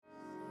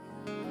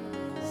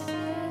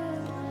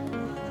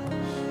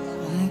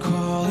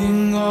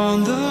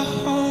on the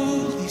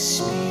Holy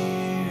Spirit.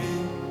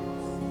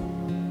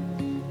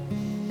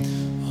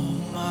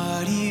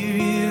 Almighty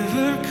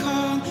river,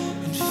 come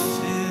and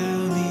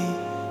fill me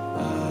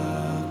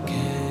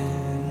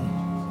again.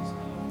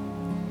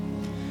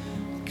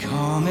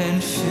 Come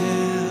and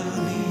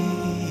fill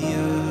me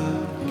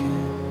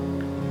again.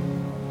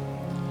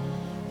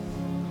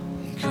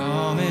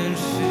 Come and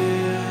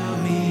fill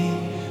me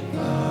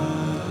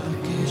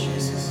again.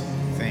 Jesus.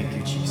 Thank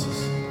you,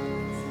 Jesus.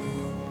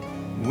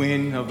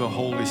 Wind of the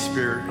Holy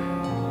Spirit,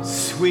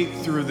 sweep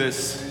through this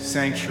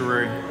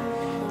sanctuary,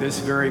 this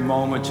very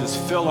moment. Just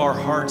fill our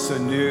hearts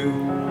anew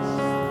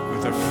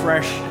with a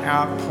fresh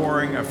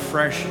outpouring, a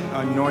fresh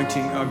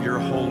anointing of your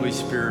Holy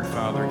Spirit,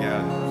 Father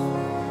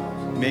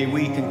God. May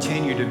we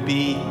continue to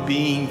be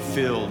being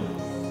filled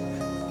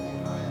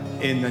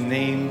in the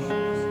name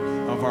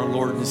of our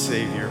Lord and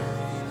Savior.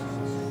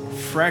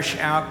 Fresh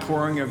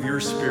outpouring of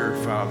your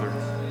Spirit, Father.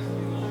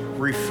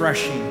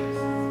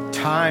 Refreshing,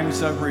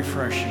 times of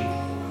refreshing.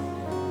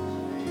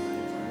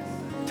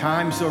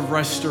 Times of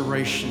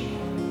restoration,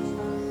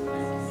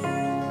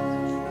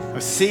 a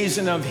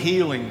season of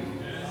healing,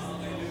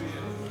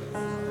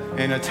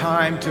 and a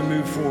time to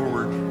move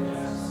forward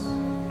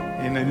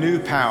in a new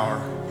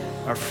power,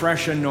 a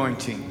fresh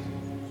anointing,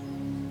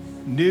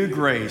 new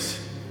grace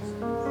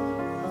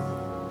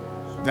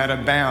that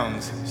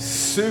abounds,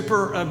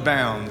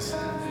 superabounds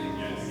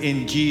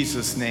in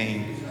Jesus'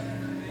 name.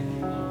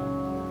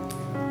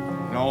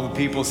 And all the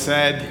people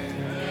said,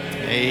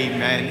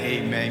 amen,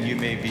 amen. You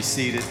may be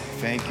seated.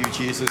 Thank you,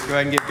 Jesus. Go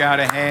ahead and give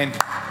God a hand.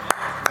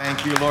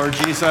 Thank you, Lord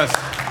Jesus.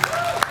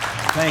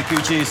 Thank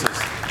you, Jesus.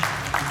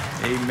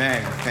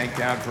 Amen. Thank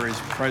God for his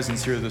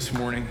presence here this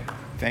morning.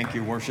 Thank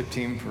you, worship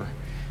team, for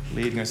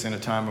leading us in a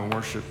time of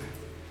worship.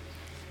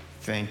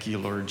 Thank you,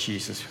 Lord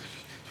Jesus.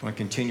 Just want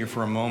to continue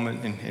for a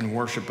moment in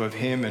worship of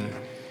him and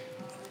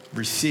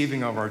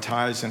receiving of our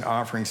tithes and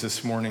offerings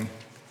this morning.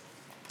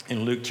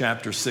 In Luke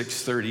chapter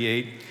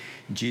 6:38,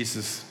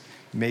 Jesus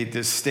made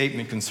this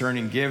statement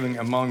concerning giving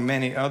among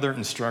many other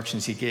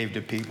instructions he gave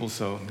to people.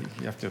 So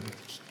you have to,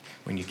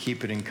 when you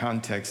keep it in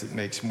context, it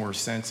makes more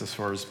sense as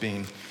far as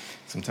being,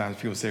 sometimes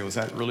people say, well, does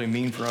that really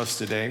mean for us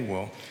today?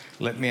 Well,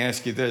 let me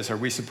ask you this. Are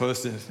we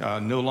supposed to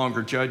no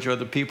longer judge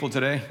other people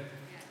today?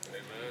 Amen.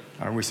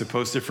 Are we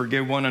supposed to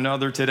forgive one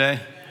another today?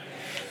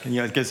 And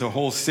it gets a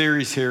whole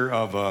series here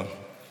of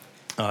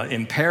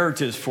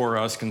imperatives for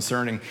us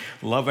concerning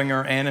loving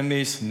our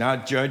enemies,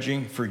 not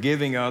judging,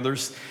 forgiving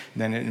others.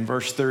 Then in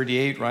verse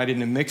 38, right in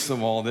the mix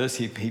of all this,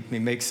 he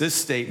makes this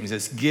statement. He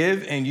says,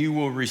 give and you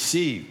will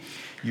receive.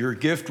 Your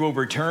gift will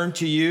return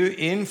to you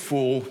in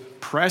full,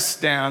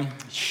 pressed down,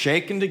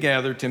 shaken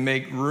together to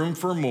make room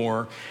for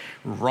more,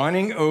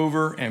 running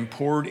over and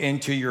poured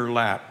into your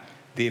lap.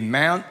 The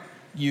amount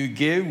you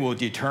give will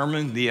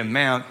determine the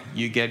amount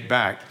you get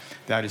back.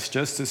 That is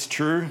just as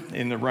true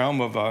in the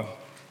realm of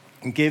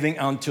giving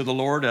unto the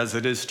Lord as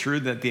it is true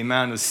that the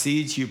amount of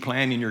seeds you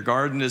plant in your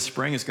garden this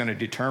spring is going to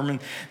determine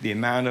the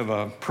amount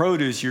of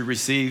produce you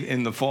receive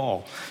in the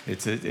fall.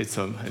 It's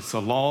a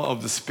law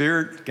of the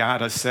Spirit.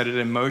 God has set it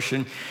in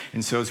motion.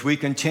 And so as we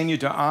continue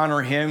to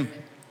honor him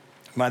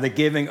by the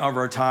giving of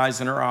our tithes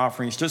and our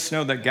offerings, just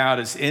know that God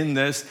is in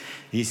this.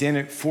 He's in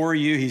it for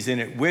you. He's in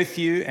it with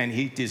you. And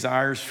he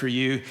desires for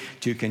you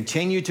to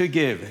continue to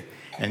give.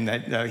 And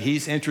that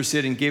he's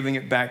interested in giving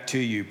it back to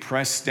you,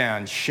 pressed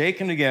down,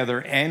 shaken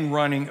together, and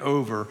running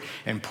over,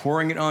 and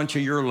pouring it onto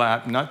your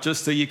lap, not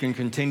just so you can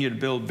continue to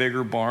build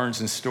bigger barns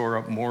and store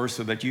up more,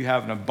 so that you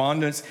have an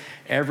abundance,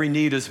 every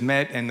need is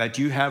met, and that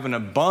you have an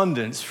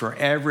abundance for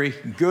every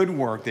good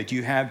work that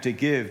you have to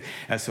give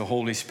as the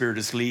Holy Spirit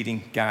is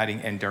leading,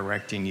 guiding, and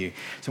directing you.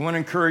 So I want to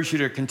encourage you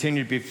to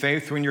continue to be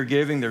faithful when you're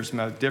giving. There's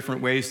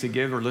different ways to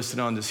give are listed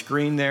on the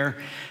screen there,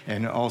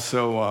 and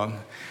also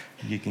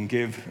you can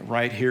give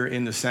right here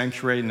in the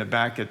sanctuary in the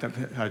back at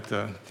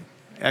the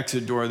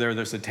exit door there.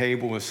 There's a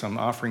table with some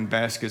offering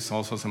baskets,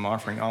 also some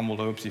offering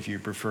envelopes if you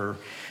prefer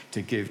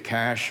to give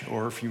cash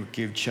or if you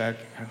give check,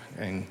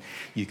 and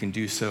you can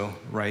do so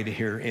right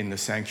here in the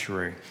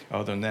sanctuary.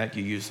 Other than that,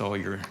 you use all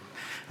your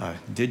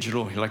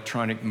digital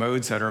electronic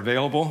modes that are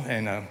available,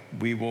 and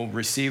we will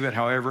receive it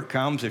however it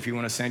comes. If you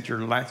want to send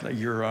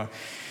your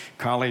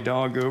collie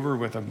dog over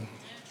with a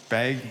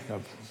bag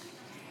of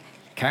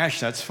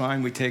cash, that's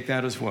fine. We take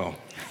that as well.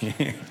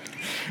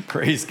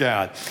 Praise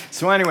God.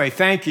 So anyway,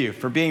 thank you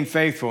for being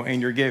faithful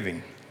in your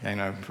giving.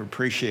 And I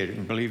appreciate it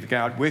and believe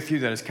God with you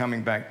that is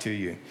coming back to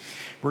you.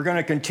 We're going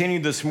to continue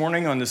this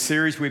morning on the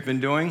series we've been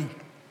doing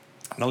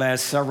the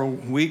last several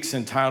weeks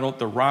entitled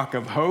The Rock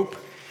of Hope.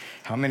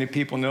 How many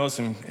people know it's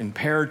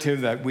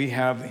imperative that we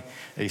have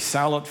a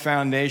solid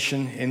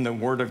foundation in the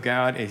Word of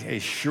God, a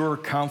sure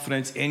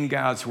confidence in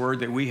God's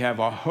Word, that we have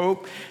a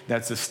hope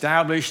that's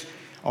established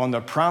on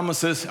the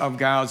promises of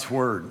God's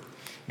Word.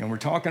 And we're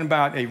talking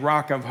about a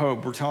rock of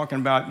hope. We're talking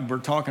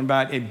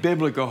about a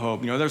biblical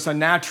hope. There's a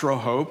natural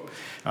hope.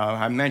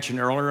 I mentioned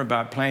earlier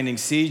about planting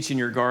seeds in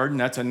your garden.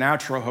 That's a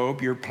natural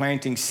hope. You're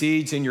planting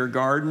seeds in your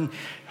garden,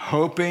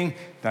 hoping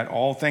that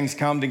all things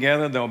come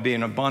together. There'll be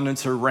an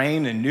abundance of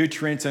rain and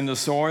nutrients in the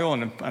soil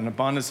and an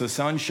abundance of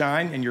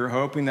sunshine, and you're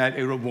hoping that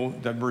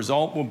the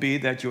result will be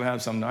that you'll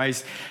have some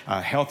nice,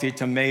 healthy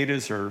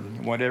tomatoes or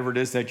whatever it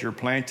is that you're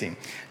planting.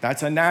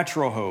 That's a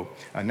natural hope.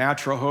 A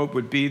natural hope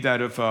would be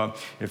that if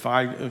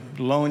I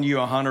loan you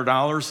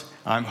 $100,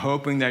 I'm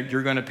hoping that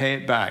you're going to pay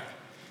it back.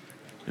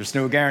 There's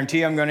no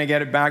guarantee I'm going to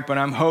get it back, but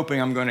I'm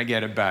hoping I'm going to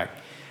get it back.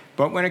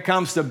 But when it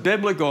comes to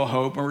biblical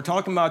hope, when we're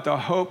talking about the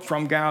hope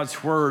from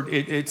God's Word,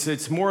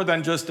 it's more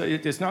than just,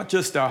 it's not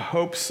just a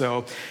hope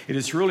so,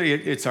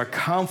 it's a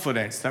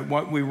confidence that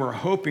what we were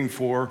hoping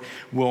for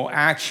will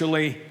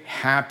actually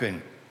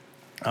happen.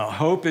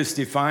 Hope is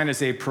defined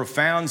as a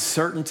profound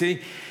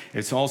certainty.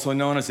 It's also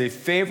known as a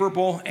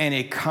favorable and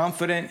a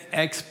confident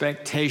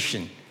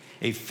expectation.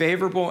 A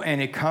favorable and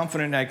a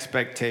confident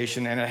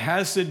expectation, and it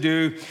has to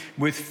do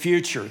with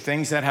future,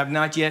 things that have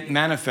not yet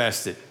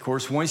manifested. Of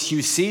course, once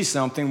you see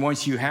something,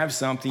 once you have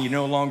something, you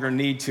no longer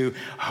need to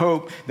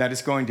hope that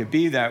it's going to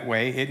be that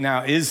way. It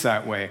now is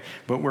that way.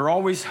 But we're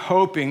always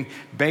hoping,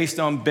 based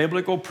on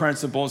biblical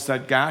principles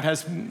that God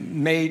has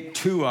made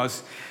to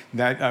us,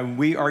 that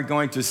we are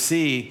going to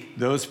see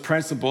those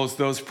principles,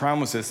 those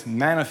promises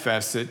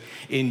manifested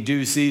in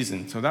due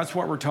season. So that's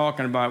what we're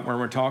talking about when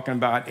we're talking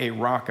about a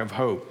rock of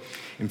hope.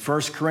 In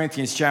 1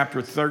 Corinthians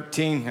chapter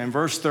 13 and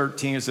verse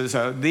 13, it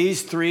says,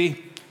 these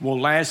three will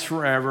last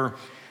forever: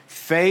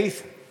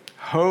 faith,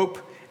 hope,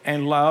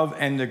 and love,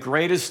 and the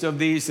greatest of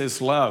these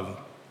is love.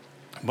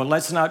 But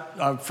let's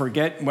not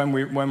forget when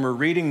we're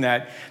reading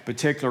that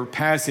particular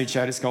passage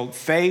that it's called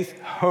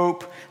faith,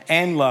 hope,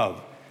 and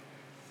love.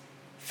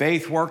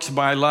 Faith works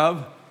by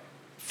love.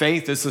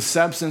 Faith is the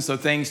substance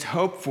of things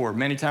hoped for.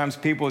 Many times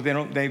people,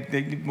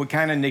 we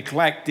kind of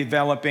neglect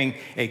developing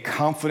a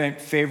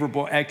confident,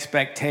 favorable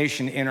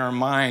expectation in our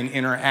mind,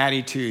 in our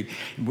attitude.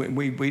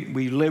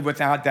 We live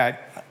without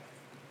that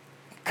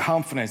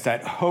confidence,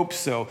 that hope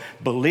so,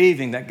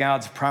 believing that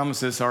God's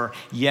promises are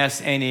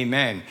yes and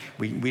amen.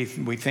 We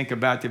think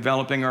about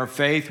developing our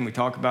faith, and we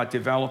talk about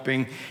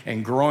developing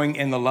and growing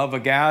in the love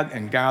of God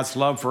and God's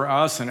love for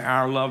us and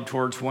our love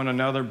towards one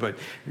another. But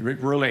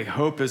really,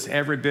 hope is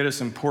every bit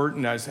as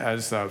important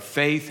as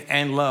faith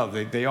and love.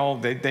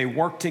 They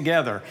work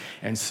together.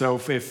 And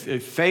so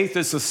if faith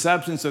is the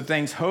substance of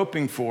things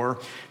hoping for,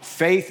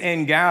 faith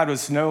in God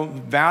is no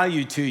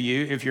value to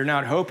you if you're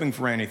not hoping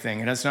for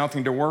anything. It has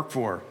nothing to work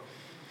for.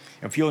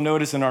 If you'll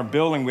notice in our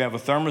building, we have a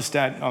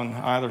thermostat on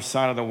either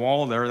side of the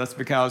wall there. That's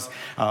because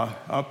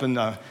up in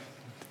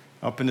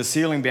the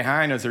ceiling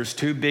behind us, there's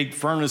 2 big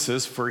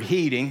furnaces for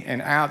heating,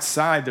 and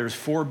outside there's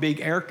 4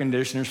 big air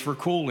conditioners for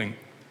cooling.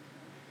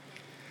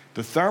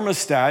 The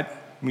thermostat,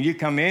 when you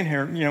come in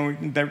here,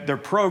 they're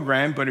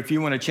programmed, but if you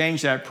want to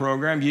change that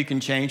program, you can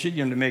change it,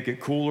 to make it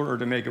cooler or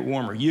to make it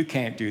warmer. You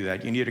can't do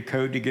that. You need a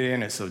code to get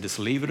in it, so just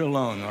leave it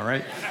alone, all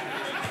right?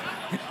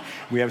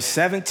 We have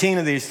 17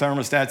 of these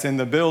thermostats in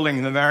the building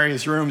in the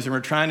various rooms, and we're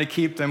trying to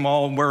keep them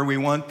all where we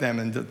want them.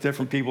 And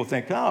different people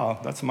think, oh,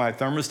 that's my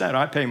thermostat.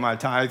 I pay my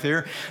tithe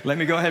here. Let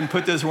me go ahead and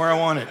put this where I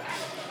want it.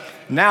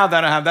 Now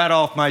that I have that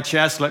off my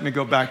chest, let me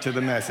go back to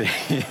the message.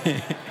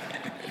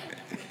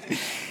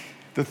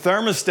 The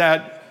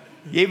thermostat,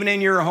 even in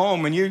your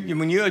home, when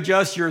you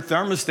adjust your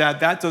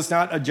thermostat, that does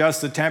not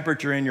adjust the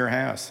temperature in your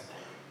house.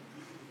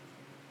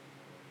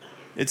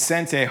 It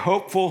sends a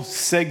hopeful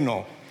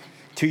signal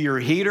to your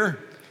heater,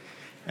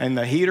 and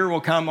the heater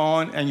will come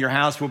on and your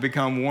house will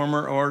become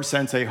warmer, or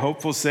sends a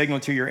hopeful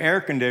signal to your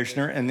air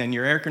conditioner, and then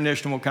your air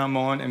conditioner will come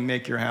on and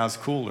make your house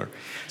cooler.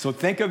 So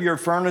think of your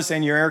furnace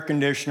and your air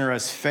conditioner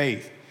as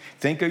faith.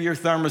 Think of your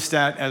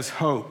thermostat as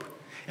hope.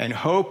 And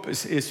hope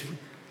is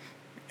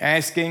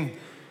asking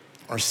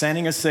or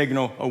sending a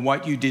signal of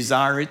what you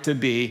desire it to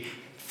be.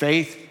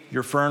 Faith,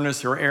 your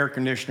furnace or air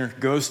conditioner,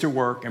 goes to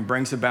work and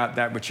brings about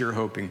that which you're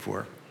hoping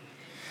for.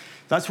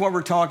 That's what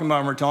we're talking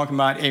about. We're talking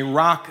about a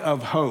rock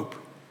of hope.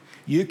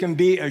 You can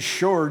be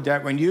assured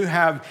that when you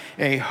have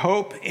a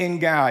hope in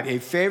God, a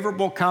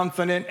favorable,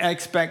 confident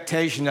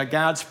expectation that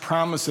God's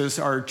promises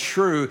are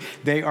true,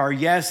 they are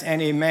yes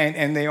and amen,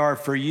 and they are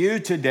for you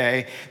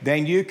today,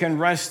 then you can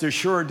rest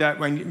assured that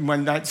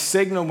when that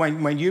signal,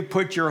 when you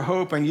put your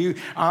hope and you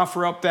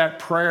offer up that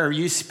prayer,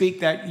 you speak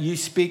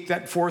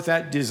that forth,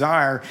 that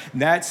desire,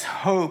 that's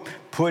hope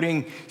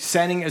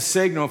sending a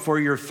signal for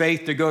your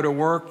faith to go to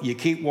work. You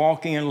keep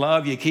walking in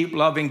love. You keep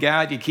loving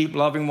God. You keep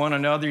loving one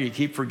another. You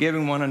keep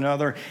forgiving one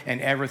another,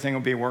 and everything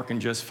will be working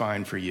just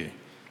fine for you.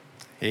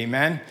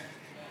 Amen?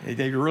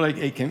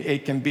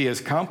 It can be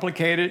as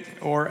complicated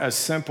or as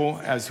simple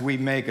as we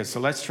make it. So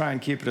let's try and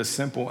keep it as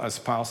simple as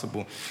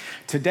possible.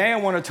 Today I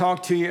want to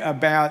talk to you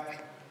about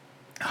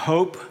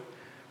hope,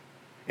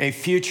 a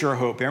future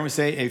hope. Everyone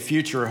say a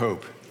future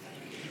hope.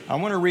 I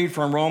want to read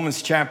from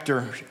Romans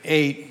chapter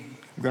 8.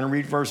 We're going to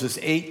read verses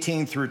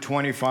 18 through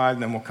 25,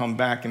 then we'll come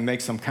back and make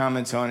some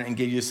comments on it and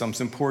give you some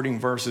supporting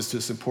verses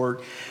to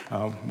support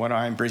what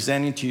I'm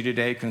presenting to you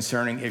today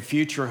concerning a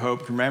future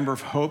hope. Remember,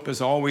 hope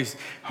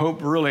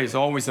really is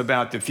always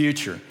about the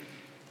future.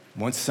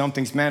 Once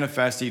something's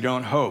manifested, you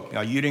don't hope. Now,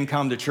 you didn't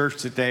come to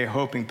church today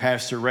hoping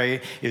Pastor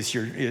Ray is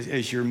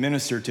your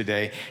minister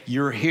today.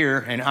 You're here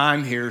and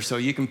I'm here, so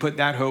you can put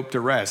that hope to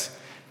rest.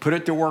 Put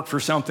it to work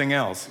for something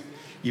else.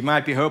 You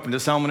might be hoping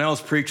that someone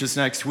else preaches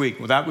next week.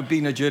 Well, that would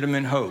be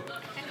legitimate hope.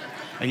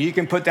 And you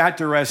can put that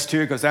to rest too,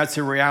 because that's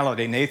a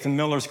reality. Nathan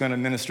Miller's going to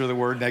minister the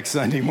word next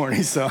Sunday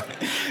morning. So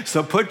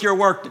put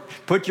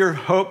your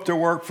hope to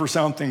work for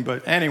something.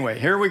 But anyway,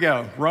 here we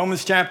go.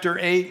 Romans chapter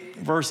 8,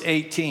 verse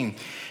 18.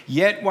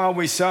 Yet what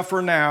we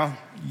suffer now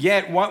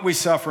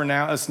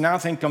is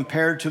nothing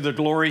compared to the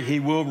glory he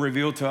will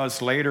reveal to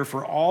us later.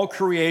 For all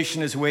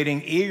creation is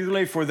waiting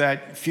eagerly for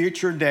that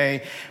future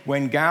day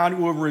when God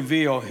will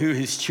reveal who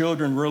his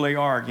children really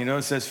are. You know,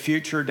 it says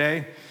future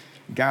day.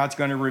 God's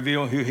going to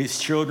reveal who his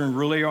children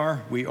really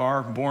are. We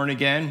are born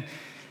again.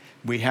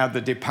 We have the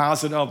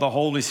deposit of the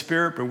Holy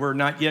Spirit, but we're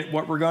not yet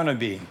what we're going to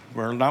be.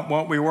 We're not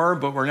what we were,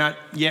 but we're not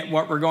yet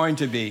what we're going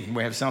to be.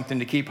 We have something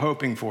to keep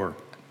hoping for.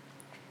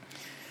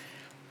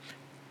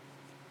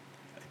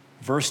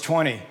 Verse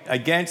 20,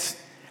 against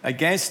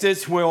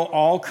its will,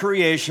 all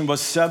creation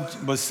was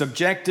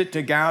subjected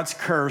to God's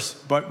curse,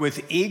 but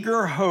with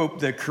eager hope,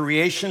 the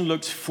creation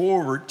looks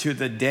forward to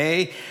the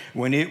day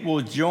when it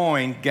will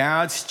join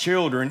God's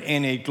children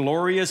in a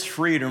glorious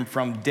freedom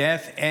from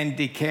death and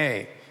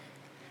decay.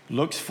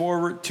 Looks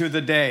forward to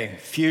the day,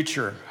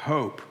 future,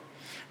 hope.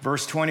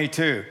 Verse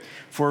 22,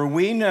 for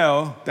we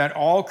know that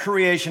all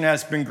creation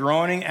has been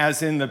groaning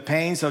as in the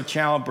pains of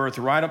childbirth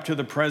right up to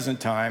the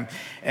present time,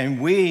 and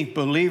we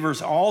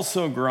believers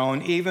also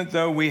groan, even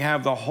though we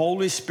have the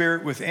Holy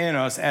Spirit within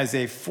us as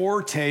a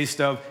foretaste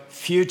of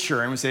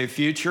future. And we say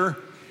future?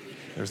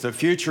 There's the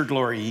future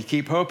glory. You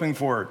keep hoping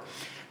for it.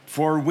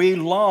 For we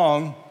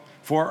long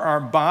for our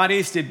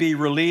bodies to be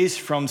released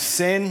from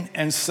sin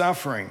and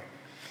suffering.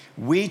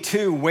 We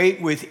too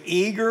wait with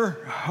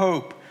eager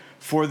hope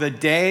for the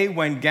day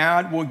when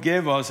God will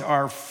give us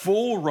our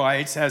full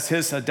rights as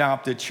his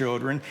adopted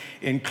children,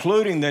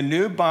 including the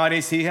new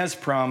bodies he has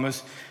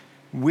promised.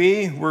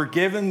 We were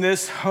given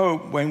this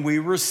hope when we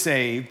were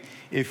saved.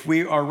 If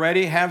we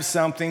already have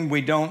something,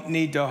 we don't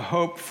need to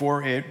hope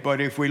for it.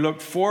 But if we look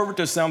forward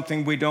to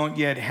something we don't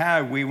yet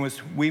have, we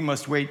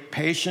must wait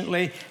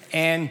patiently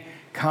and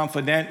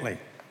confidently.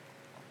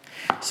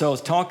 So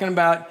it's talking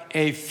about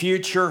a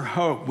future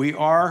hope. We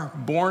are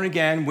born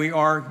again. We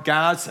are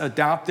God's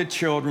adopted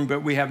children,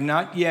 but we have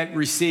not yet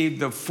received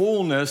the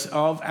fullness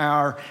of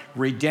our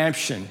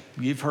redemption.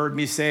 You've heard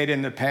me say it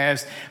in the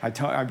past.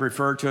 I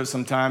refer to it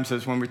sometimes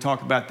as when we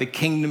talk about the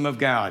kingdom of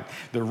God,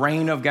 the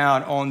reign of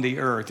God on the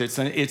earth.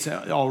 It's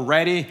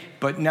already,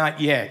 but not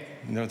yet.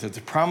 You know, the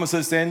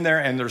promises in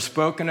there and they're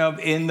spoken of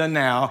in the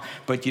now,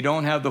 but you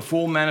don't have the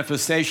full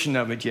manifestation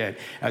of it yet.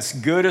 As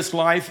good as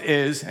life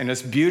is and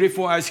as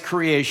beautiful as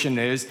creation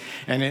is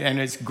and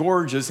it's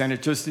gorgeous and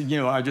it just, you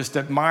know, I just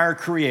admire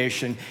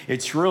creation.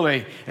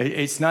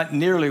 It's not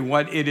nearly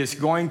what it is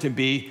going to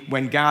be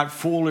when God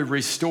fully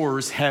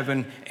restores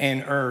heaven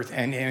and earth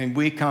and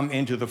we come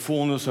into the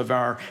fullness of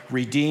our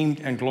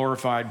redeemed and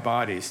glorified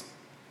bodies.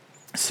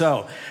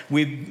 So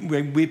we've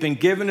been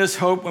given this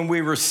hope when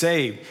we were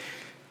saved.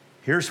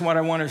 Here's what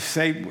I want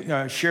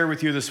to share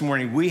with you this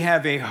morning. We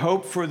have a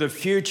hope for the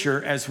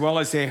future as well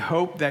as a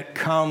hope that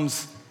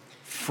comes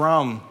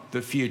from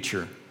the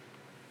future.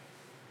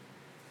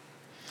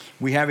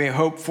 We have a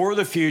hope for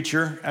the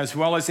future as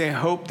well as a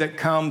hope that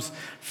comes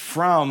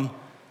from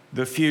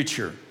the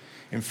future.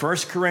 In 1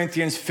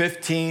 Corinthians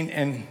 15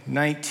 and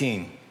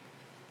 19.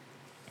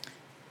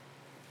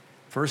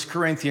 1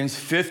 Corinthians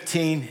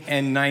 15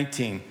 and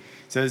 19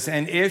 says,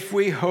 and if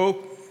we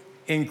hope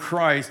in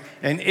Christ,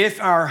 and if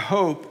our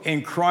hope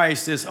in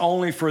Christ is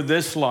only for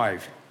this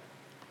life,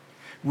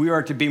 we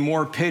are to be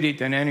more pitied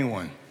than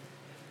anyone.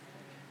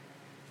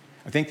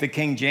 I think the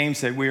King James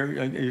said,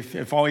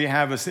 if all you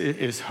have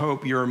is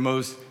hope, you're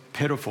most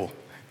pitiful.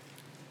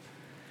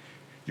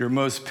 You're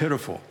most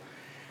pitiful.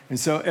 And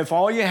so if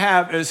all you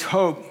have is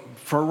hope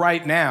for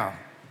right now,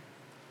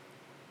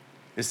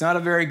 it's not a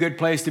very good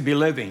place to be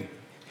living.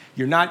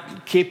 You're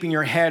not keeping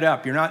your head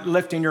up. You're not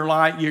lifting your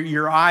light.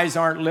 Your eyes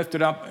aren't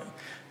lifted up.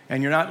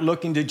 And you're not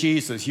looking to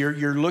Jesus.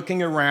 You're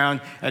looking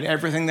around at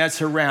everything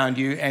that's around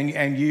you,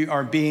 and you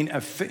are being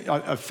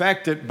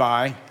affected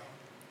by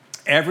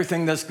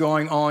everything that's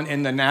going on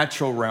in the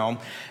natural realm.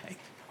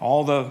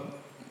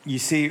 You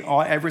see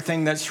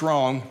everything that's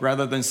wrong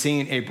rather than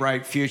seeing a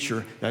bright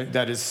future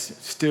that is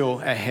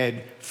still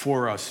ahead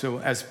for us. So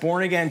as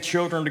born-again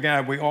children of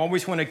God, we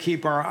always want to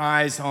keep our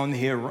eyes on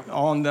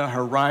the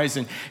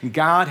horizon.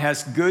 God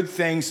has good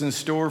things in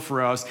store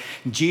for us.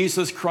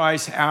 Jesus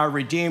Christ, our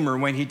Redeemer,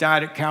 when he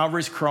died at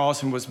Calvary's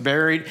cross and was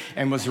buried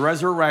and was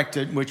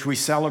resurrected, which we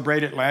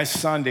celebrated last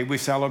Sunday, we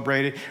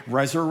celebrated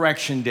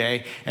Resurrection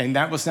Day. And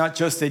that was not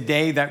just a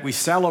day that we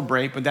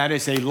celebrate, but that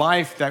is a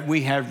life that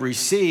we have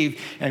received.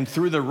 And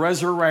through the the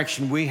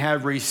resurrection, we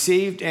have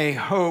received a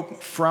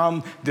hope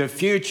from the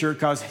future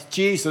because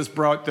Jesus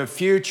brought the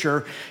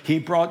future. He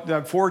brought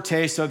the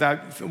foretaste of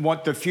that,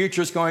 what the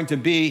future is going to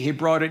be. He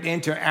brought it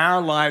into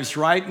our lives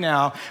right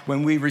now.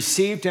 When we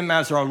received him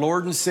as our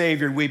Lord and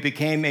Savior, we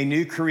became a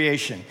new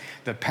creation.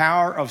 The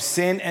power of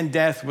sin and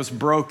death was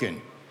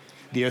broken.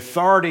 The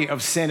authority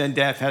of sin and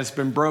death has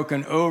been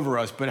broken over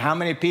us. But how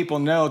many people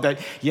know that,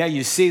 yeah,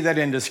 you see that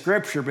in the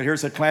scripture, but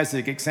here's a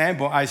classic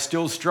example. I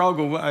still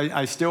struggle.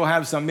 I still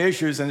have some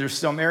issues, and there's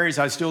some areas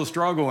I still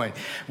struggle in.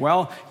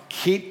 Well,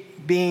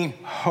 keep being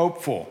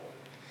hopeful.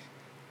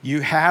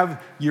 You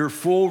have your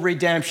full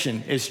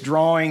redemption. It's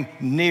drawing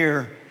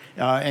near,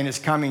 and it's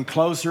coming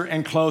closer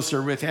and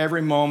closer with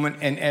every moment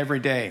and every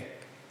day.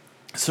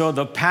 So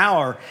the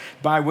power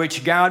by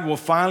which God will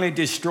finally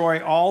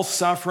destroy all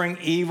suffering,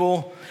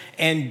 evil,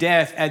 and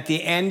death at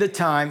the end of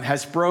time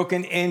has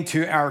broken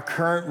into our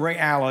current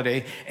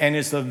reality and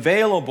is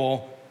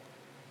available,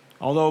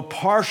 although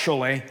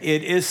partially,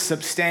 it is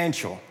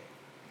substantial.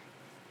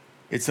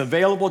 It's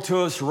available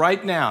to us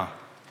right now.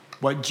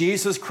 What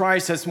Jesus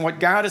Christ has,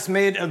 what God has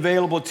made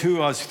available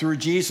to us through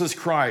Jesus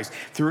Christ,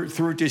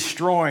 through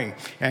destroying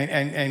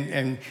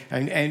and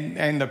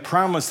the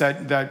promise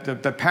that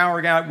the power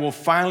of God will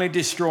finally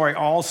destroy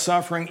all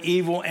suffering,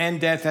 evil, and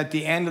death at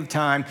the end of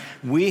time.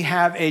 We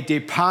have a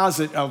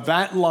deposit of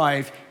that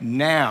life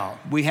now.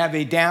 We have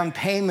a down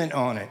payment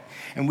on it,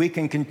 and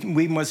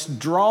we must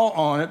draw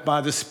on it by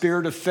the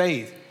Spirit of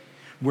faith.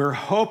 We're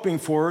hoping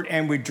for it,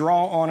 and we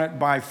draw on it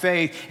by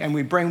faith, and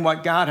we bring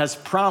what God has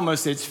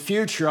promised. It's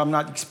future. I'm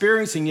not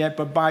experiencing yet,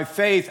 but by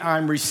faith,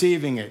 I'm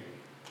receiving it.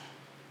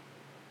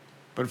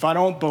 But if I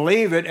don't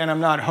believe it and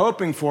I'm not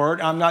hoping for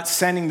it, I'm not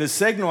sending the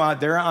signal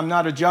out there, I'm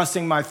not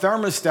adjusting my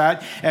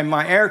thermostat, and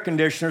my air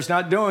conditioner's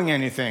not doing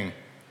anything.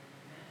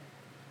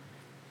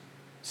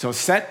 So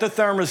set the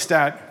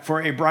thermostat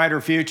for a brighter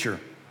future.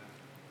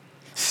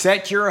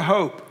 Set your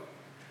hope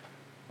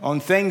on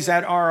things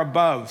that are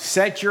above.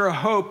 Set your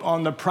hope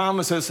on the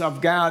promises of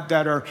God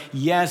that are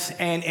yes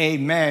and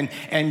amen.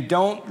 And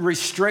don't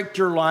restrict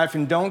your life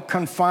and don't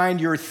confine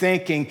your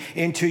thinking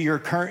into your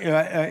current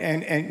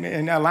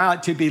and allow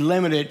it to be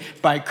limited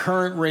by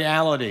current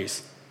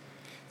realities.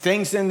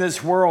 Things in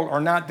this world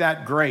are not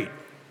that great.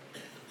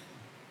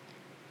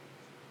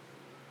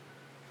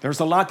 There's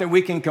a lot that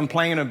we can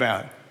complain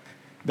about.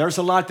 There's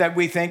a lot that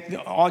we think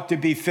ought to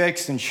be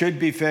fixed and should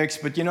be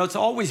fixed, but it's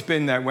always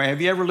been that way.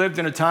 Have you ever lived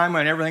in a time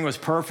when everything was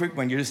perfect,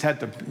 when you just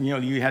had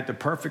you had the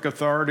perfect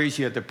authorities,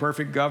 you had the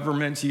perfect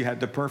governments, you had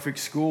the perfect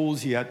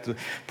schools, you had the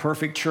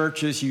perfect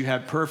churches, you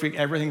had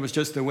everything was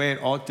just the way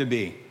it ought to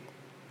be?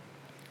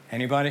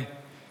 Anybody?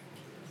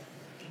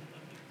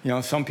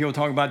 Some people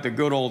talk about the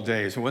good old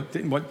days.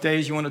 What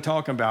days you want to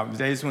talk about?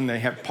 Days when they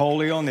have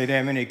polio and they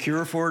didn't have any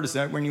cure for it? Is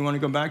that when you want to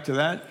go back to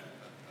that?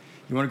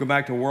 You want to go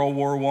back to World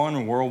War I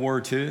and World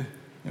War II?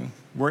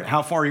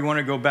 How far do you want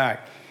to go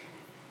back?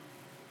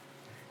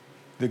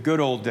 The good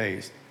old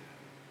days.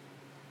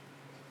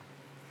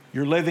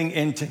 You're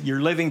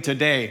living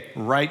today,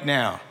 right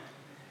now,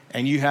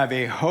 and you have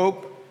a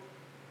hope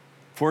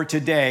for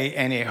today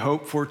and a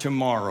hope for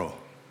tomorrow.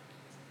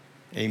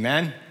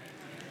 Amen?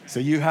 So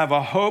you have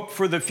a hope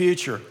for the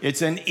future.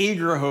 It's an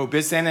eager hope.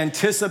 It's an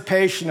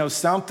anticipation of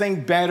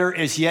something better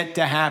is yet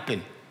to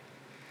happen.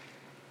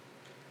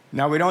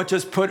 Now, we don't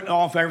just put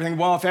off everything.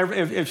 Well,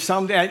 if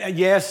someday,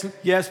 yes,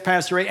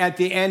 Pastor Ray, at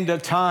the end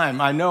of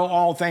time, I know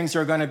all things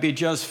are going to be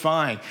just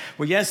fine.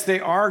 Well, yes, they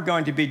are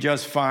going to be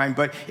just fine.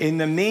 But in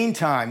the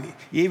meantime,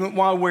 even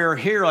while we're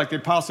here, like the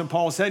Apostle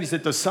Paul said, he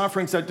said the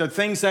sufferings, the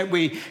things that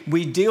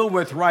we deal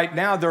with right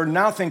now, they're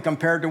nothing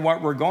compared to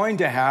what we're going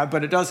to have.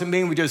 But it doesn't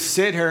mean we just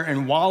sit here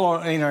and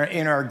wallow in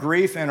our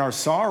grief and our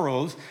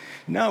sorrows.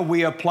 No,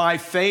 we apply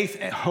faith,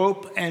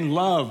 hope, and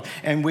love,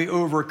 and we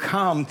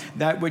overcome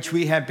that which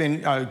we have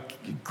been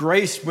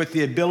graced with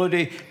the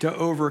ability to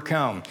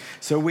overcome.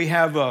 So we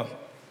have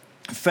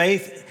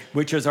faith,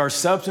 which is our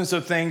substance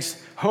of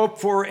things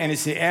hoped for, and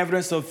it's the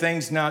evidence of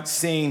things not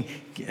seen.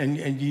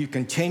 And you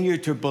continue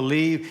to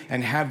believe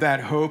and have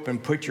that hope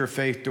and put your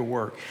faith to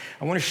work.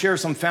 I want to share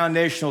some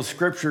foundational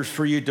scriptures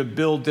for you to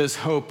build this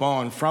hope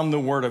on from the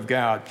Word of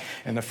God.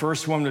 And the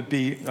first one would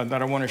be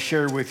that I want to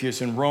share with you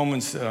is in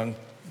Romans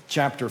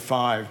chapter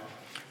 5.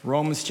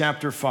 Romans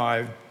chapter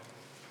 5.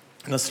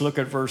 Let's look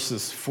at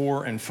verses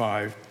 4 and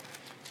 5. It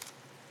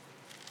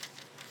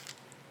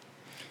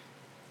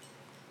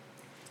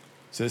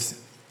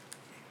says,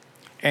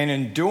 and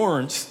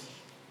endurance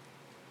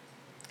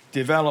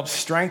develops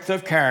strength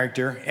of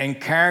character,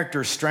 and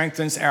character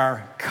strengthens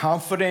our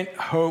confident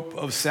hope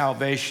of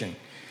salvation.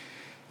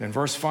 Then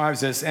verse 5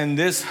 says, and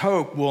this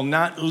hope will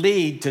not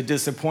lead to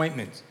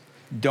disappointment.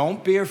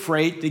 Don't be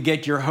afraid to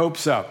get your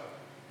hopes up.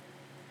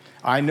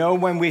 I know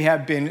when we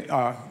have been,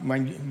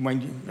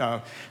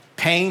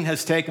 pain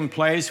has taken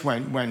place,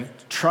 when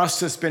trust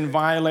has been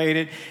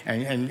violated,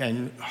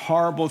 and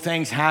horrible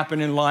things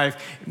happen in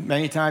life,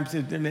 many times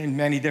in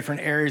many different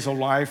areas of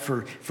life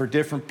for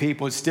different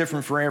people. It's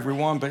different for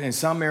everyone, but in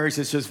some areas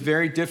it's just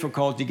very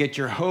difficult to get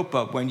your hope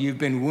up when you've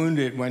been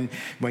wounded, when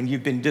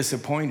you've been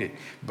disappointed.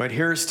 But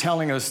here it's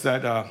telling us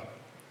that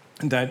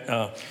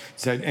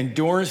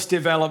endurance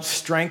develops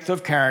strength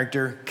of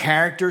character.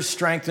 Character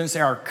strengthens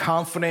our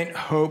confident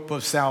hope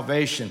of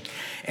salvation.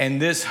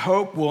 And this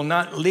hope will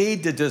not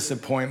lead to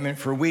disappointment,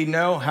 for we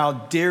know how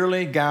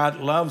dearly God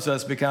loves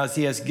us because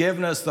he has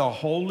given us the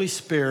Holy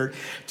Spirit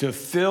to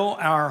fill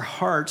our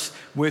hearts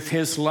with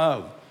his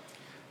love.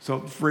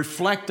 So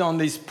reflect on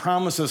these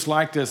promises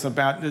like this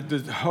about the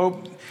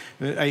hope,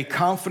 a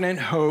confident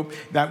hope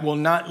that will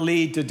not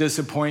lead to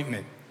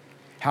disappointment.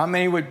 How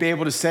many would be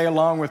able to say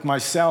along with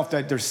myself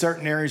that there's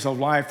certain areas of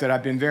life that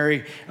I've been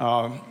very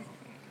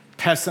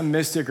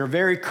pessimistic or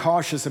very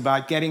cautious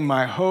about getting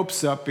my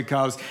hopes up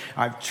because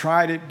I've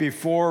tried it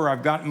before, or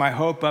I've gotten my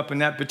hope up in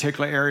that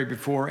particular area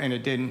before, and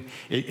it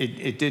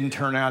didn't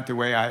turn out the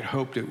way I had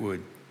hoped it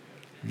would?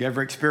 You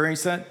ever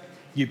experienced that?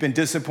 You've been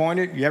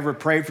disappointed? You ever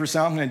prayed for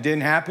something and it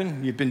didn't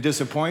happen? You've been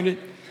disappointed?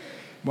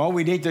 Well,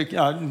 we need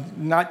to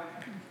not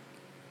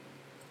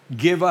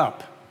give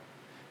up.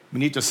 We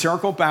need to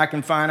circle back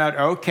and find out,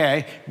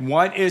 okay,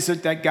 what is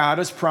it that God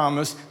has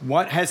promised?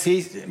 What has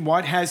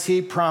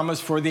he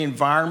promised for the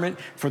environment,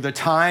 for the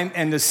time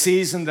and the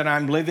season that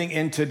I'm living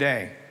in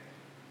today?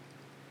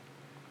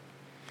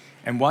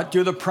 And what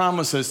do the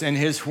promises in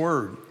his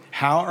word?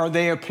 How are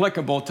they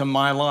applicable to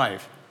my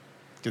life?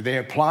 Do they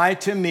apply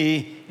to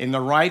me in the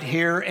right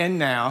here and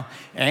now?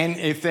 And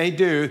if they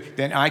do,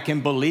 then I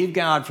can believe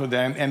God for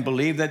them and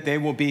believe that they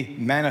will be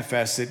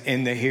manifested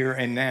in the here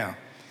and now.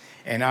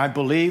 And I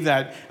believe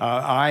that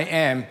I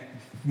am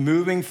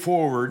moving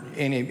forward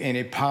in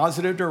a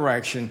positive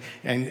direction,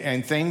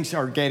 and things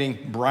are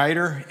getting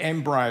brighter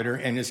and brighter,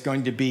 and it's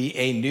going to be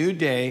a new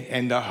day,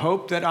 and the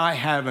hope that I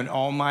have in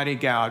Almighty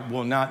God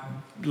will not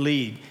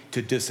lead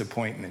to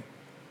disappointment.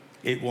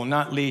 It will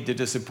not lead to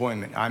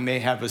disappointment. I may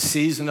have a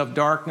season of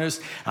darkness.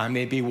 I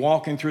may be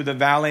walking through the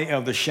valley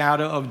of the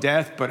shadow of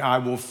death, but I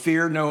will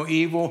fear no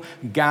evil.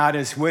 God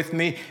is with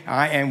me.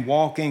 I am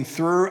walking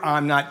through.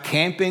 I'm not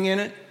camping in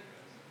it.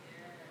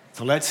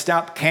 So let's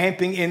stop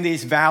camping in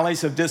these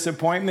valleys of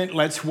disappointment.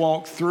 Let's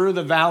walk through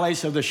the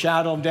valleys of the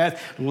shadow of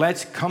death.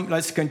 Let's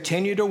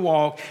continue to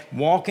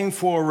walking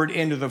forward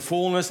into the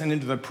fullness and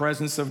into the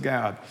presence of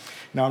God.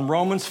 Now in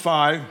Romans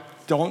 5,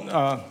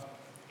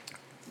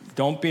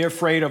 don't be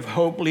afraid of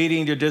hope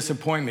leading to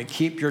disappointment.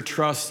 Keep your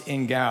trust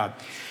in God.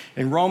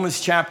 In Romans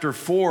chapter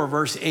 4,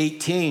 verse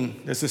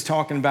 18, this is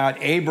talking about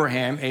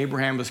Abraham.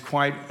 Abraham was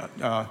quite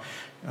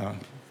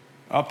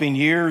up in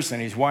years,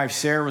 and his wife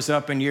Sarah was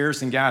up in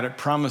years, and God had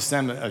promised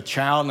them a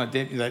child, and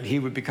that he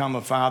would become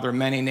a father of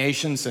many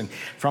nations. And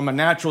from a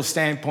natural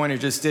standpoint, it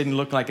just didn't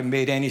look like it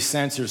made any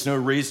sense. There's no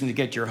reason to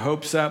get your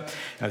hopes up.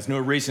 There's no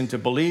reason to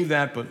believe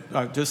that,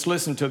 but just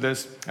listen to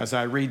this as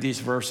I read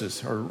these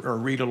verses, or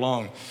read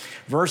along.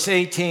 Verse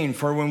 18,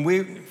 for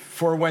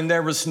when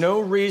there was no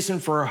reason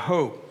for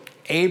hope,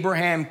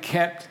 Abraham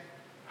kept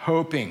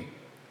hoping.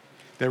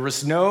 There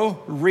was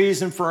no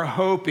reason for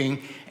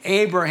hoping.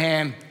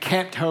 Abraham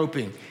kept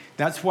hoping.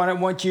 That's what I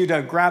want you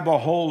to grab a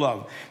hold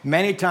of.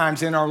 Many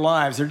times in our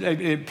lives,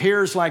 it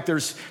appears like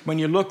when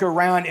you look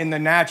around in the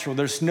natural,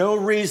 there's no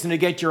reason to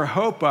get your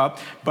hope up,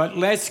 but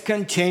let's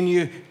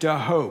continue to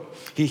hope.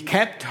 He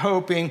kept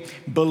hoping,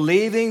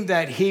 believing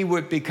that he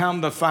would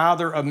become the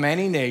father of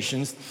many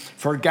nations,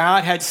 for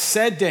God had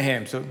said to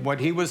him. So what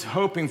he was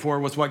hoping for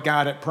was what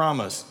God had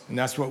promised, and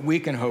that's what we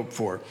can hope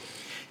for.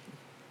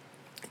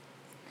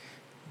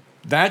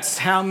 That's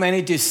how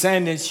many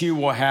descendants you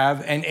will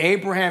have. And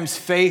Abraham's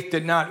faith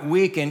did not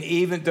weaken,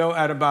 even though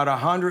at about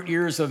 100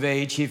 years of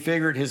age, he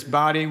figured his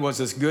body was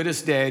as good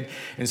as dead,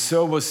 and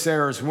so was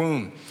Sarah's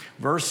womb.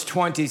 Verse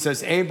 20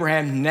 says,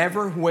 Abraham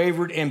never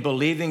wavered in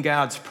believing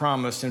God's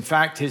promise. In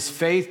fact, his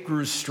faith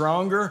grew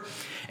stronger,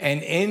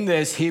 and in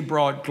this he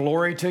brought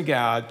glory to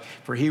God,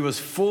 for he was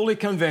fully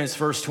convinced,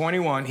 verse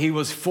 21, he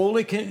was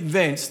fully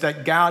convinced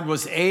that God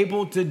was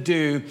able to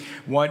do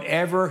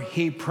whatever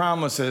he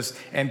promises,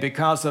 and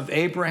because of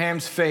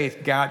Abraham's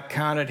faith, God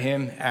counted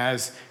him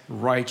as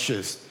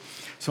righteous.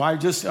 So I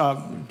just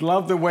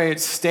love the way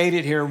it's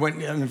stated here.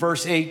 When in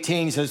verse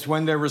 18 it says,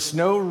 when there was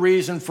no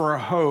reason for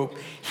hope,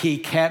 he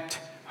kept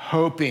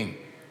hoping.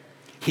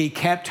 He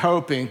kept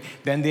hoping.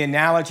 Then the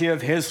analogy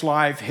of his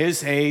life,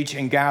 his age,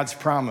 and God's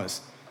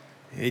promise.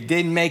 It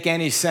didn't make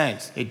any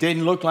sense. It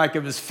didn't look like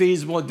it was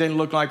feasible. It didn't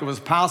look like it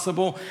was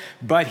possible,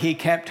 but he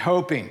kept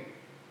hoping.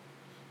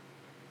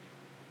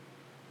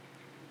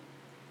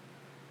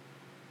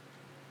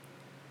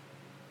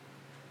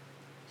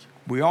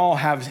 We all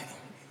have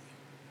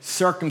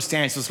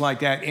circumstances like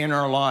that in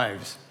our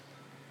lives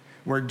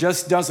where it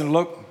just doesn't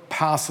look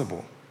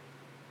possible.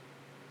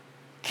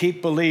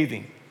 Keep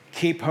believing.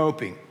 Keep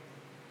hoping.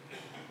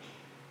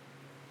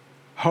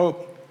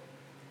 Hope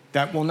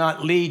that will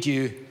not lead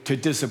you to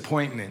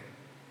disappointment.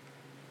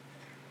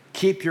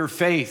 Keep your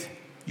faith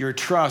your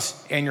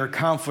trust and your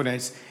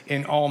confidence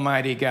in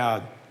Almighty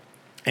God.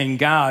 And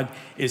God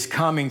is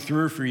coming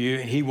through for you,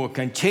 and He will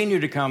continue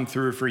to come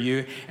through for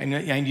you.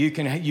 And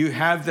you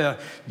have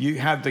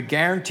the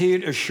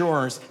guaranteed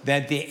assurance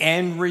that the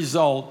end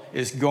result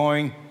is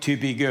going to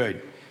be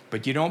good.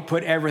 But you don't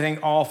put everything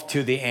off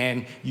to the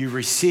end. You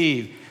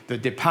receive the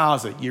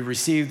deposit. You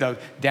receive the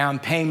down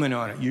payment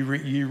on it.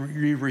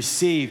 You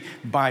receive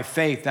by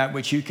faith that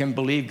which you can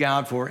believe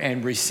God for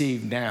and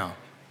receive now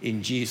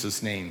in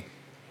Jesus' name.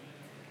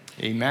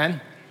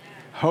 Amen.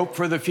 Hope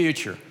for the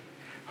future.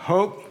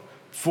 Hope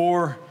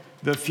for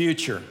the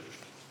future.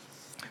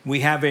 We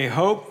have a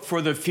hope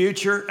for the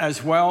future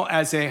as well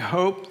as a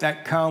hope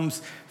that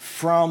comes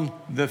from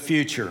the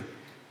future.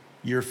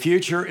 Your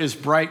future is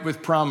bright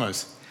with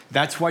promise.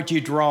 That's what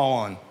you draw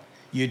on.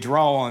 You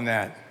draw on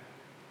that.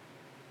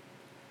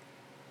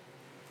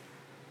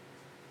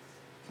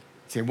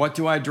 Say, what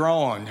do I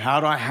draw on?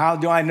 How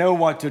do I know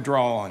what to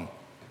draw on?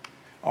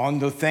 On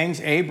the things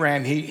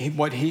Abraham,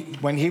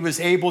 when he was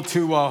able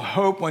to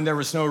hope when there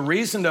was no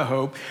reason to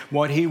hope,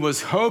 what he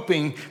was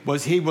hoping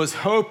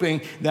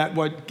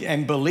that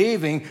and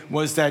believing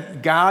was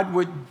that God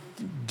would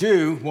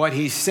do what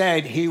He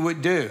said He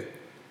would do.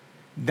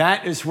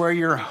 That is where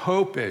your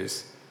hope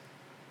is.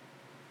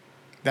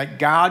 That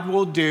God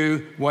will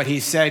do what He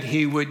said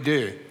He would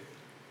do.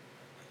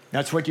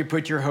 That's what you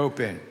put your hope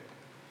in.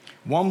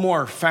 One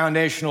more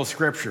foundational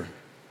scripture.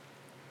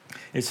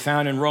 It's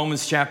found in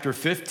Romans chapter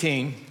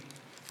 15.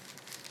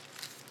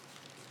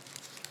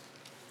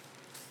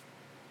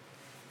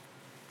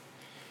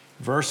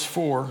 Verse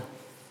 4.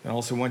 I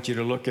also want you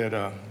to look at,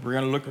 we're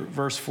going to look at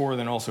verse 4,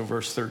 then also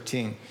verse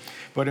 13.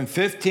 But in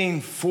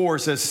 15:4 it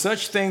says,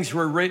 such things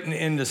were written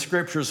in the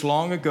scriptures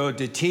long ago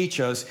to teach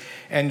us,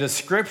 and the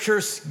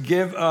scriptures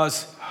give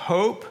us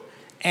hope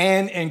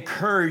and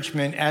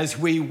encouragement as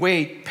we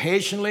wait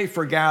patiently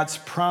for God's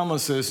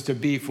promises to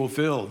be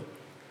fulfilled.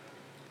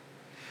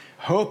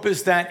 Hope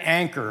is that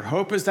anchor.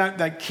 Hope is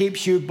that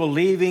keeps you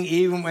believing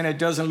even when it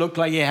doesn't look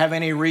like you have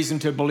any reason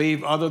to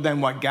believe other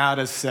than what God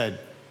has said,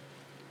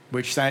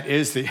 which that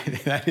is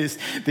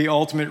the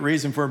ultimate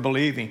reason for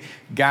believing.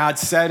 God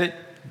said it.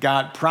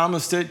 God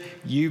promised it.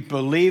 You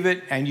believe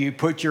it, and you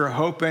put your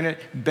hope in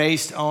it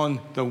based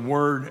on the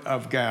Word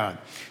of God.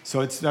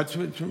 So that's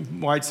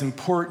why it's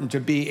important to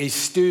be a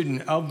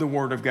student of the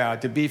Word of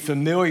God, to be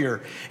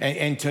familiar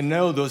and to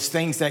know those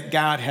things that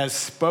God has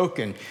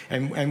spoken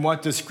and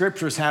what the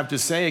Scriptures have to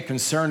say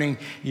concerning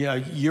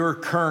your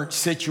current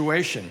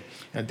situation.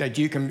 That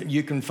you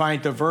can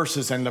find the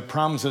verses and the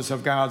promises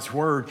of God's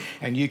Word,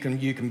 and you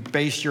can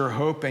base your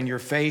hope and your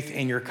faith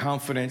and your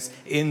confidence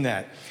in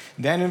that.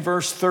 Then in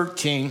verse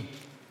 13,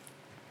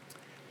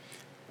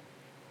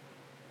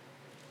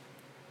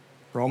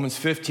 Romans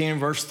 15,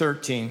 verse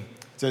 13,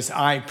 says,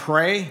 I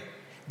pray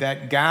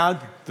that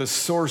God, the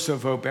source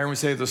of hope, everyone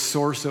say the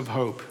source of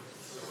hope.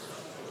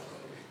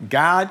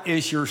 God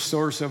is your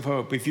source of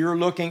hope. If you're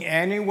looking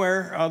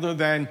anywhere other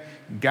than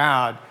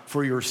God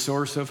for your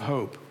source of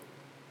hope,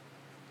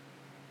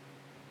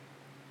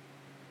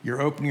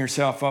 you're opening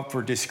yourself up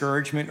for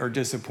discouragement or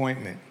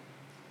disappointment.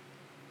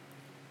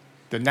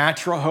 The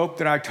natural hope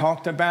that I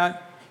talked about,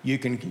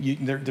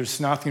 there's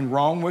nothing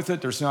wrong with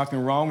it. There's nothing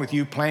wrong with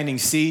you planting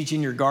seeds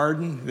in your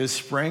garden this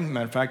spring.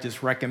 Matter of fact,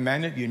 it's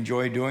recommended. You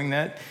enjoy doing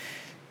that.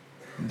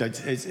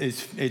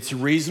 It's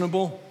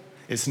reasonable.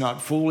 It's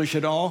not foolish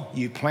at all.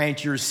 You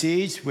plant your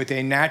seeds with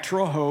a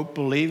natural hope,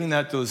 believing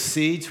that those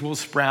seeds will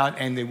sprout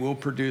and they will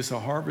produce a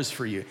harvest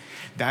for you.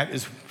 That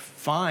is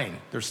fine.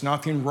 There's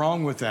nothing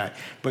wrong with that.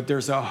 But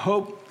there's a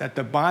hope that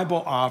the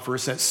Bible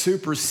offers that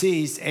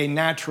supersedes a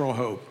natural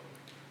hope.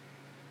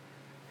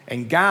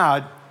 And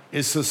God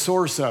is the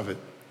source of it.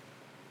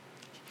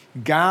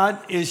 God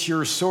is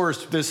your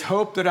source. This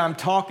hope that I'm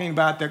talking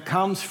about that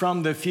comes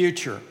from the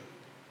future.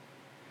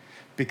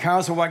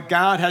 Because of what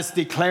God has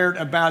declared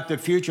about the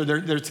future,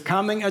 there's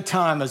coming a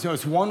time,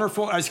 as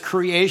wonderful as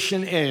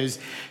creation is,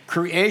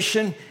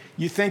 creation,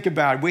 you think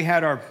about it. We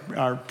had our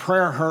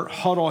prayer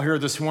huddle here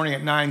this morning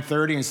at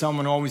 9:30, and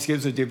someone always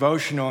gives a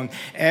devotional. And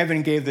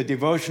Evan gave the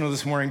devotional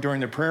this morning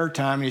during the prayer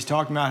time, and he's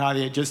talking about how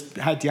they had just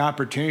had the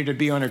opportunity to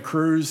be on a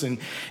cruise, and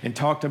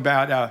talked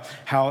about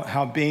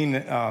how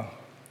being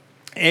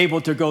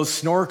able to go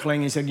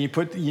snorkeling. He said you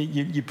put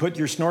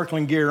your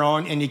snorkeling gear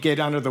on and you get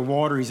under the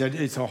water. He said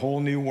it's a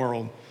whole new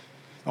world,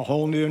 a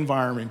whole new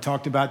environment.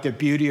 Talked about the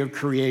beauty of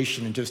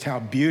creation and just how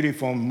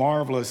beautiful and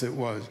marvelous it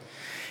was.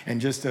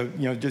 And you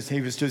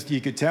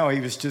could tell he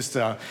was just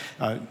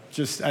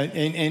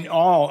in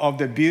awe of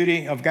the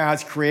beauty of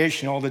God's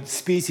creation, all the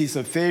species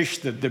of fish,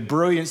 the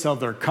brilliance of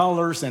their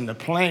colors and the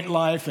plant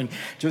life, and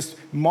just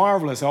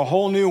marvelous. A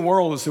whole new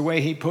world is the way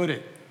he put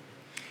it.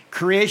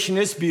 Creation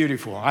is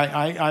beautiful.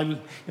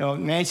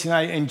 Nancy and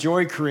I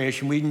enjoy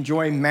creation. We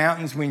enjoy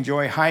mountains. We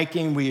enjoy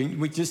hiking.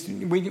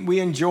 We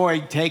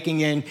enjoy taking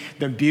in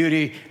the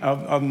beauty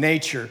of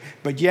nature.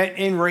 But yet,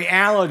 in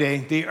reality,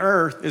 the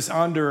earth is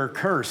under a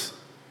curse.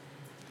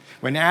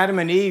 When Adam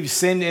and Eve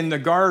sinned in the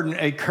garden,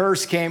 a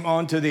curse came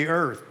onto the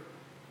earth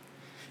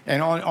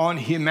and on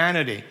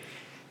humanity.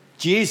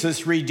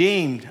 Jesus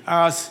redeemed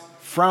us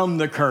from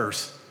the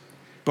curse,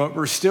 but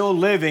we're still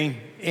living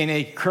in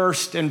a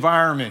cursed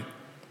environment.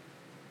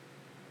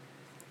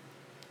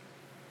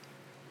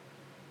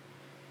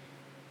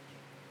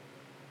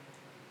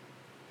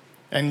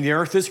 And the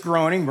earth is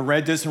groaning. We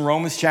read this in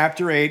Romans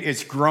chapter 8.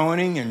 It's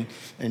groaning, and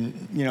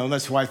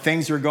that's why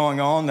things are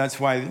going on. That's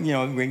why, you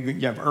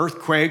have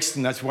earthquakes,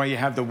 and that's why you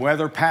have the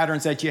weather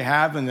patterns that you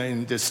have,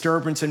 and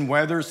disturbance in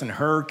weathers, and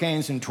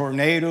hurricanes, and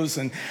tornadoes,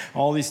 and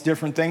all these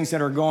different things that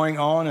are going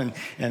on.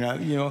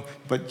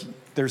 But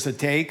there's a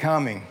day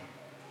coming.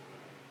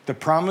 The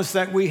promise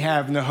that we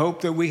have and the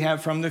hope that we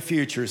have from the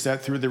future is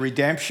that through the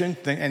redemption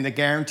and the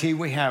guarantee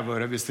we have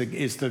of it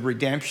is the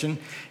redemption,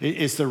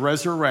 is the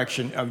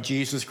resurrection of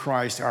Jesus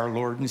Christ, our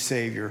Lord and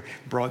Savior,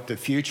 brought the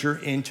future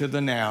into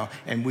the now.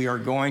 And we are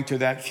going to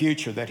that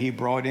future that he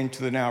brought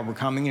into the now. We're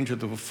coming into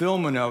the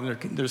fulfillment of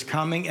it. There's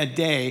coming a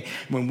day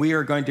when we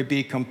are going to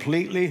be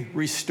completely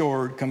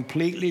restored,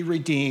 completely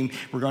redeemed.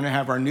 We're going to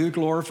have our new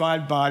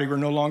glorified body. We're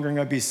no longer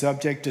going to be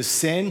subject to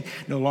sin,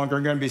 no longer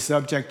going to be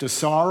subject to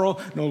sorrow,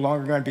 no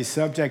longer going to be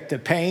subject to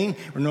pain.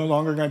 We're no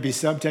longer going to be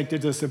subject to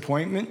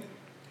disappointment.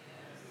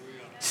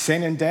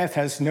 Sin and death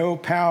has no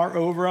power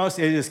over us.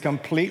 It is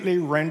completely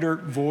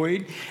rendered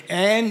void.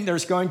 And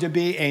there's going to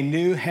be a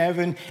new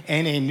heaven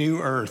and a new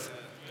earth.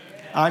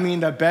 I mean,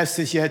 the best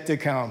is yet to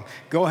come.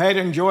 Go ahead,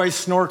 enjoy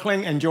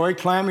snorkeling, enjoy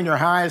climbing your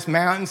highest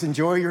mountains,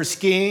 enjoy your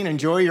skiing,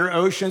 enjoy your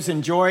oceans,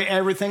 enjoy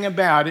everything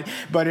about it,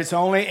 but it's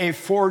only a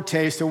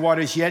foretaste of what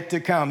is yet to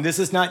come. This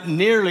is not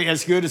nearly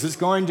as good as it's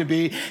going to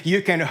be.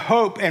 You can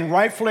hope and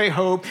rightfully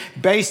hope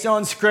based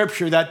on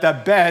Scripture that the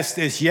best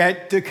is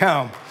yet to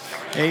come.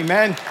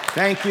 Amen.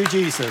 Thank you,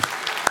 Jesus.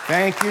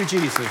 Thank you,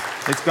 Jesus.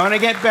 It's going to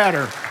get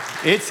better.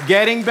 It's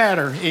getting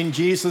better in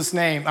Jesus'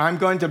 name. I'm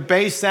going to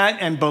base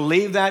that and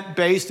believe that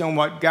based on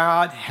what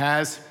God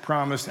has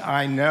promised.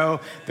 I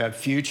know the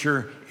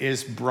future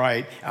is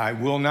bright. I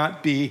will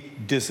not be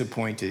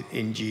disappointed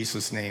in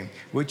Jesus' name.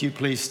 Would you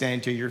please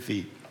stand to your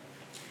feet?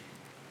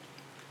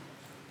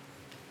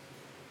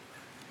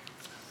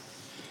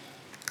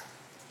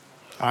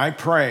 I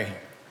pray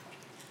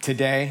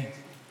today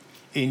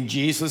in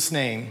Jesus'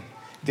 name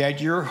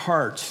that your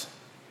hearts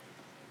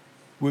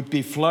would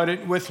be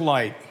flooded with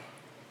light,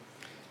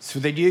 so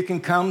that you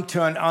can come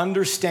to an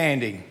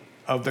understanding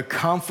of the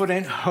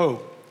confident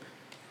hope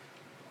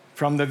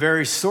from the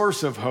very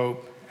source of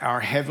hope, our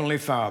Heavenly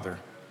Father.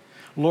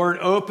 Lord,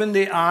 open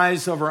the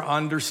eyes of our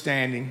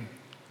understanding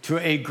to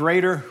a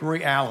greater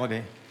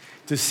reality,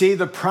 to see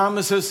the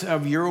promises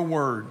of your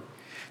word,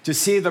 to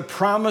see the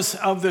promise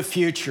of the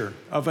future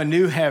of a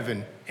new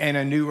heaven and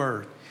a new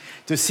earth,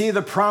 to see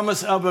the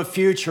promise of a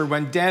future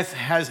when death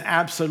has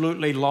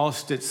absolutely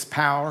lost its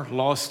power,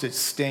 lost its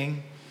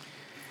sting.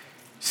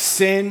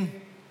 Sin,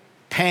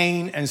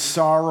 pain, and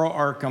sorrow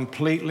are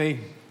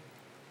completely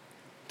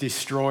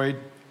destroyed.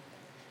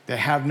 They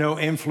have no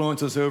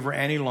influences over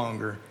any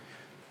longer.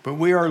 But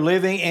we are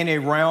living in a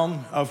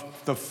realm of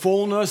the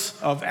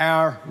fullness of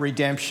our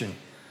redemption.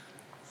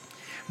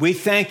 We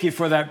thank you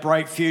for that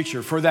bright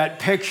future, for that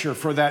picture,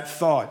 for that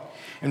thought.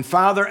 And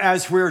Father,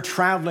 as we're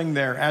traveling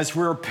there, as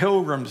we're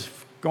pilgrims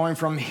going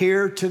from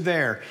here to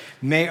there,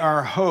 may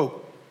our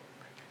hope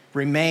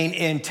remain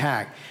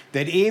intact,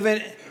 that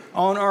even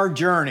on our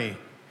journey,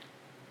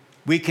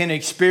 we can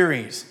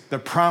experience the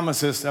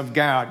promises of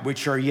God,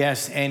 which are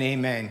yes and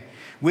amen.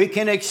 We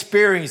can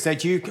experience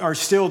that you are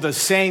still the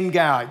same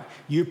God.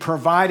 You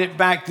provided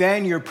back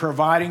then, you're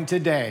providing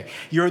today.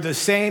 You're the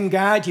same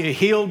God. You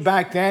healed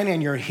back then,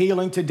 and you're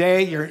healing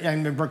today.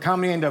 And we're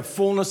coming into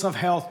fullness of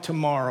health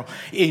tomorrow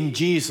in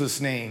Jesus'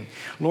 name.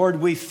 Lord,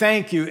 we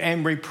thank you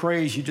and we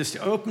praise you. Just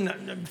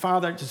open,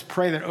 Father, just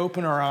pray that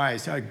open our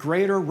eyes, a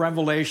greater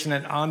revelation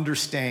and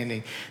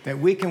understanding, that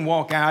we can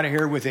walk out of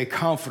here with a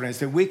confidence,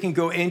 that we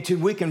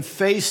can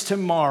face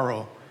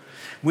tomorrow.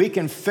 We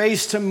can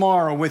face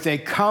tomorrow with a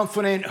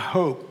confident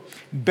hope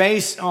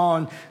based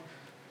on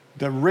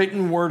the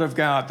written word of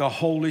God, the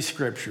Holy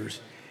Scriptures.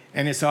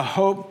 And it's a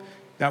hope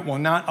that will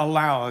not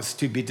allow us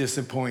to be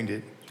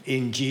disappointed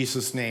in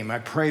Jesus' name. I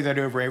pray that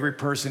over every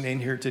person in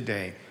here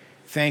today.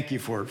 Thank you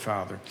for it,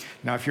 Father.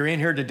 Now, if you're in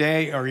here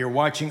today or you're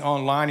watching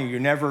online and you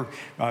never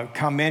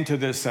come into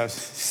this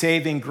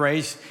saving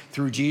grace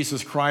through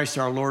Jesus Christ,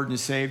 our Lord and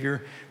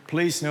Savior,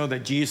 please know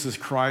that Jesus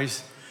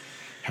Christ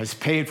has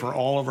paid for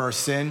all of our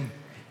sin.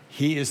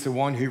 He is the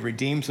one who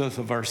redeems us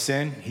of our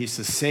sin. He's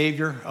the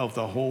Savior of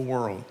the whole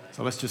world.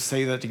 So let's just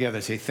say that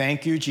together. Say,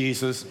 thank you,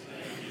 Jesus.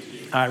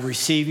 I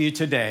receive you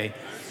today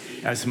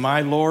as my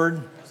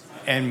Lord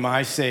and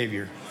my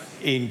Savior.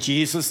 In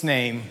Jesus'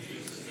 name,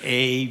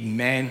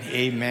 amen,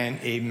 amen,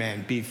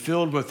 amen. Be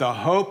filled with the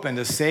hope and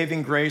the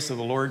saving grace of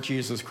the Lord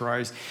Jesus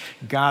Christ.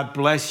 God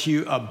bless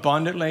you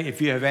abundantly. If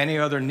you have any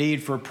other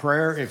need for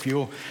prayer, if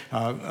you'll...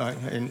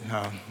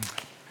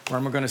 Where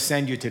am I going to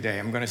send you today?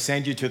 I'm going to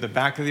send you to the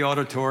back of the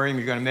auditorium.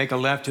 You're going to make a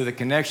left to the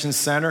Connection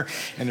Center,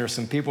 and there's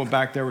some people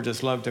back there who would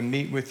just love to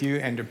meet with you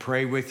and to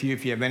pray with you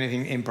if you have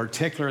anything in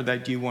particular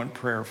that you want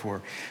prayer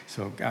for.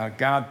 So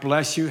God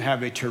bless you.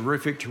 Have a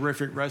terrific,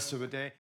 terrific rest of the day.